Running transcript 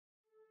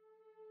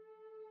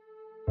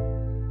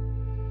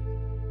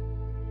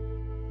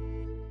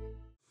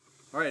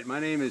All right, my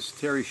name is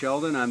Terry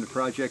Sheldon. I'm the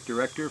project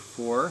director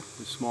for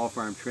the Small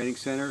Farm Training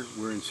Center.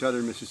 We're in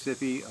southern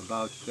Mississippi,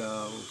 about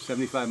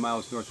 75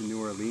 miles north of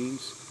New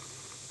Orleans.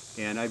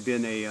 And I've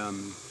been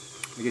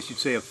I guess you'd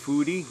say a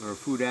foodie or a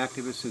food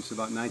activist since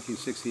about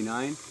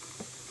 1969.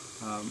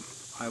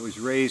 I was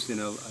raised in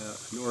an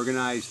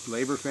organized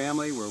labor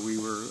family where we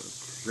were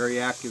very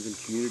active in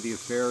community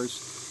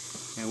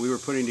affairs. And we were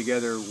putting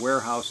together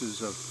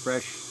warehouses of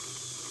fresh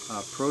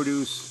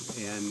produce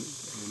and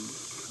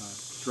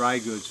dry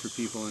goods for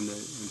people in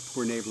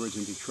poor neighborhoods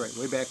in Detroit,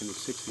 way back in the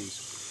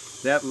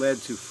 60s. That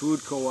led to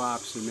food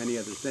co-ops and many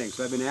other things.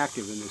 So I've been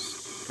active in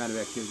this kind of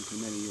activity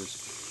for many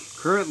years.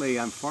 Currently,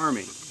 I'm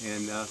farming,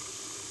 and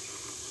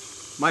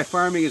my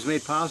farming is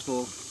made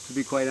possible, to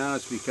be quite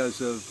honest,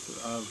 because of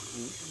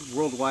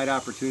worldwide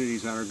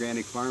opportunities on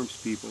organic farms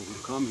people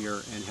who come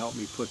here and help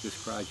me put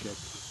this project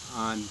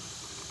on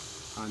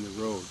the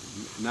road.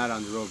 Not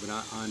on the road, but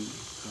on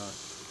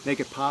make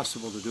it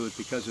possible to do it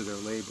because of their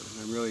labor.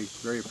 And I'm really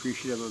very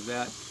appreciative of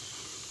that.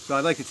 So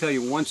I'd like to tell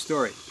you one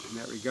story in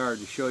that regard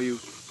to show you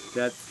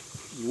that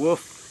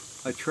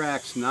WWOOF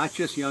attracts not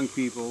just young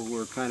people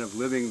who are kind of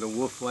living the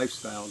WWOOF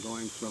lifestyle,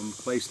 going from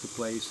place to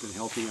place and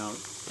helping out.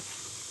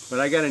 But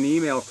I got an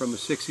email from a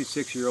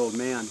 66-year-old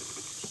man,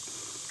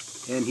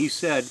 and he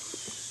said,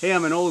 "Hey,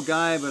 I'm an old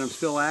guy, but I'm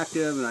still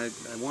active, and I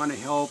want to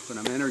help, and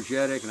I'm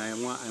energetic, and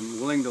I'm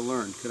willing to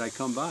learn. Could I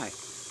come by?"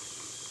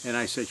 And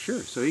I said,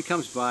 sure. So he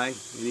comes by,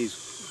 and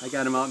I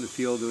got him out in the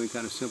field doing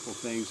kind of simple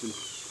things, and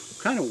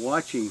kind of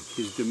watching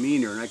his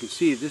demeanor. And I could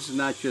see this is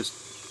not just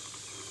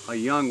a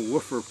young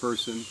woofer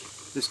person.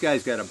 This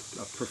guy's got a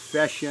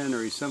profession,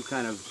 or he's some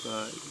kind of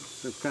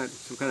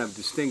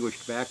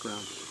distinguished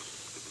background.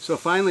 So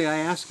finally I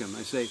asked him,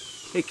 I say,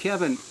 "Hey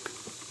Kevin,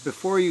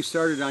 before you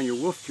started on your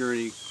WWOOF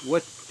journey,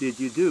 what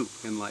did you do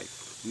in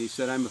life?" And he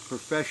said, "I'm a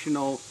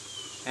professional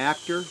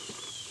actor,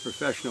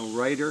 professional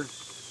writer,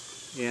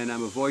 and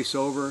I'm a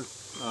voiceover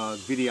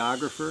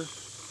videographer."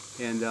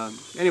 And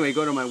anyway,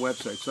 go to my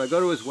website. So I go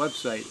to his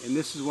website, and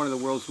this is one of the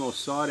world's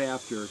most sought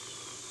after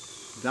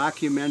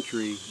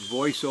documentary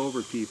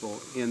voiceover people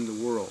in the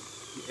world.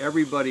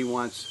 Everybody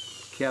wants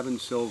Kevin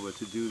Silva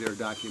to do their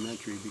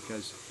documentary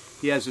because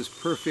he has this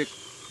perfect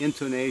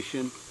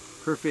intonation,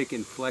 perfect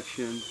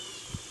inflection,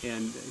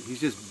 and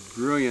he's just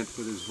brilliant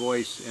with his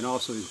voice, and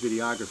also his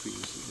videography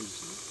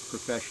is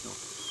professional.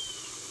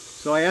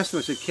 So I asked him,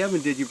 I said,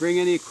 "Kevin, did you bring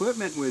any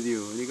equipment with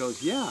you?" And he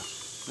goes, "Yeah."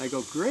 And I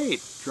go,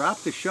 "Great,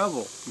 drop the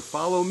shovel and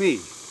follow me."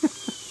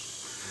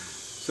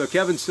 So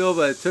Kevin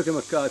Silva, it took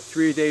him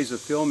 3 days of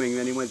filming,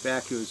 then he went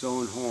back to his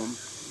own home,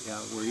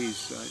 where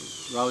he's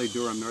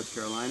Raleigh-Durham, North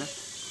Carolina,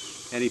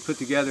 and he put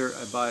together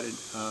about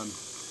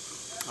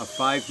a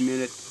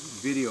 5-minute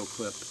video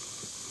clip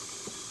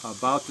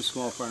about the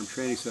Small Farm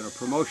Training Center, a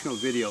promotional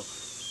video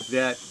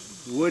that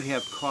would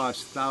have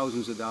cost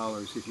thousands of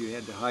dollars if you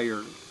had to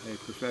hire a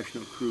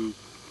professional crew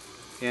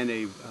and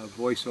a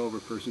voiceover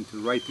person to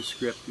write the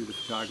script, do the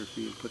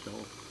photography, and put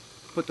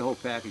the whole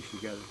package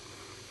together.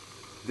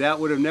 That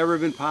would have never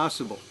been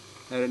possible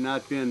had it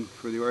not been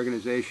for the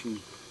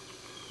organization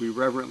we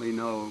reverently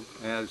know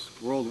as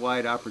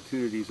Worldwide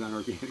Opportunities on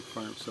Organic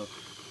Farms. So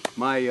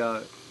my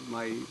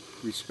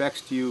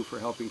respects to you for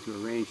helping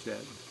to arrange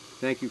that.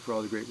 Thank you for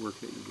all the great work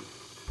that you do.